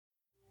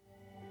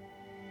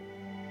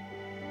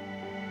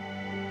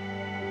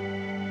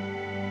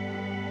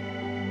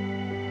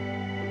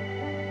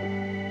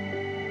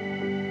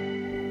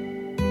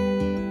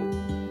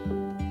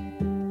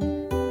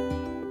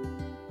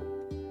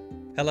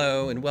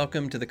Hello, and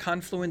welcome to the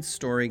Confluence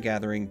Story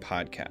Gathering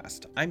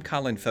podcast. I'm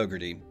Colin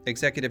Fogarty,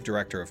 Executive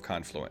Director of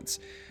Confluence.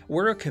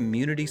 We're a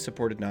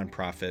community-supported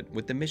nonprofit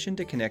with the mission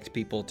to connect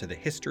people to the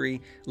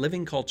history,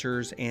 living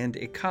cultures, and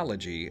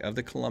ecology of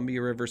the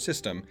Columbia River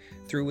system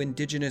through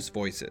Indigenous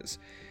voices.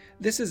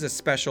 This is a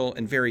special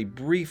and very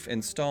brief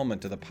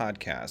installment of the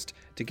podcast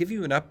to give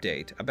you an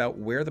update about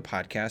where the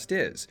podcast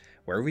is,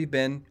 where we've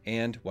been,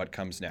 and what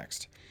comes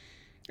next.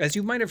 As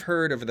you might have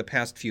heard over the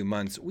past few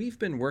months, we've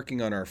been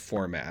working on our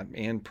format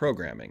and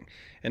programming,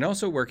 and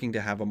also working to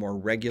have a more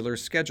regular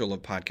schedule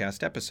of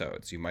podcast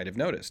episodes. You might have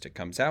noticed it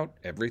comes out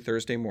every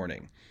Thursday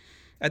morning.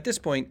 At this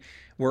point,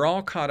 we're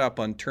all caught up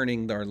on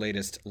turning our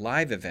latest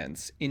live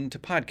events into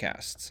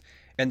podcasts,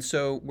 and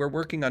so we're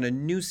working on a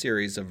new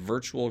series of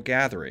virtual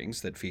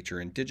gatherings that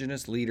feature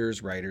Indigenous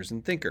leaders, writers,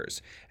 and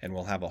thinkers, and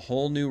we'll have a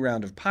whole new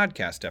round of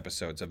podcast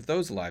episodes of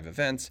those live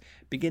events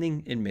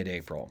beginning in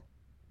mid-April.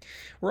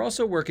 We're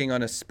also working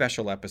on a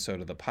special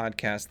episode of the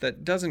podcast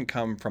that doesn't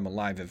come from a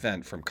live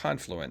event from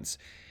Confluence.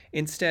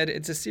 Instead,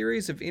 it's a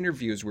series of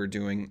interviews we're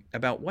doing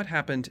about what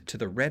happened to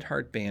the Red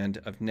Heart Band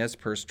of Nez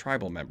Perce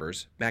tribal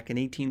members back in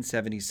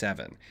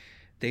 1877.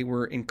 They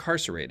were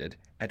incarcerated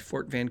at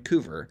Fort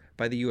Vancouver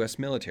by the U.S.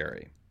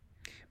 military.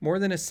 More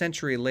than a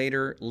century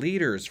later,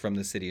 leaders from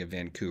the city of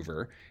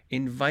Vancouver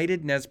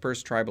invited Nez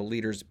Perce tribal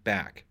leaders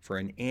back for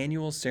an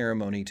annual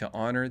ceremony to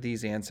honor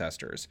these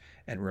ancestors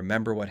and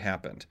remember what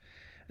happened.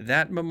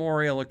 That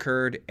memorial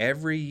occurred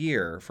every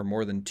year for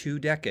more than 2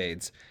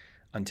 decades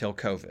until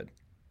COVID.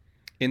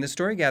 In the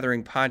Story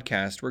Gathering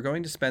podcast, we're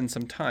going to spend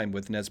some time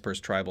with Nez Perce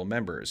tribal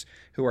members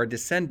who are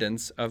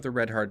descendants of the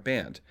Red Heart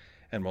Band,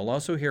 and we'll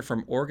also hear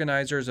from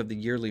organizers of the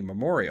yearly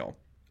memorial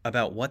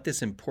about what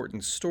this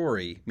important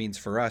story means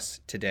for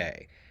us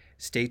today.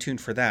 Stay tuned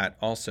for that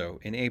also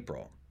in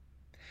April.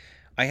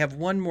 I have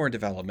one more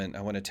development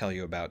I want to tell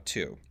you about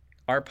too.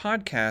 Our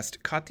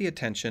podcast caught the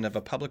attention of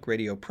a public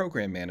radio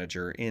program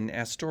manager in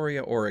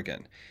Astoria,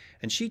 Oregon,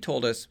 and she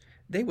told us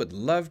they would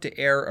love to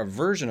air a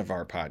version of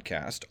our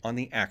podcast on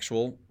the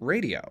actual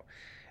radio.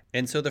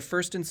 And so the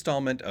first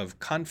installment of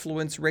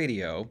Confluence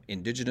Radio,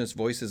 Indigenous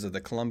Voices of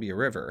the Columbia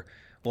River,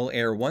 will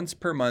air once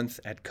per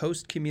month at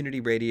Coast Community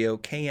Radio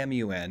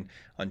KMUN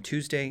on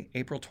Tuesday,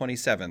 April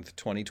 27th,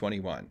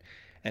 2021,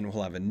 and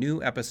we'll have a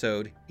new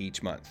episode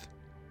each month.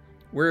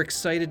 We're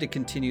excited to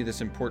continue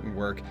this important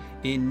work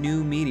in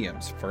new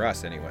mediums, for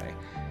us anyway.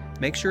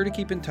 Make sure to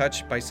keep in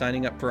touch by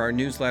signing up for our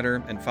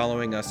newsletter and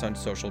following us on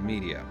social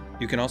media.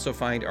 You can also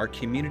find our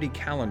community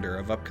calendar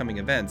of upcoming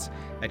events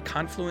at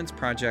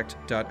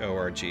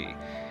confluenceproject.org.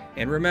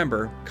 And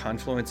remember,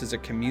 Confluence is a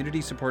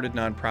community-supported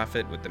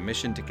nonprofit with the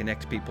mission to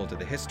connect people to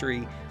the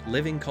history,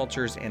 living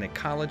cultures, and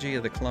ecology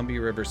of the Columbia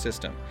River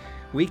system.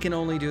 We can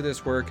only do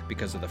this work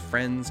because of the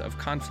Friends of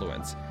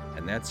Confluence,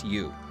 and that's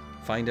you.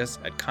 Find us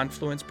at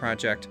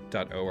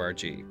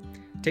confluenceproject.org.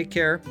 Take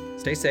care,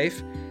 stay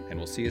safe, and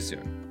we'll see you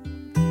soon.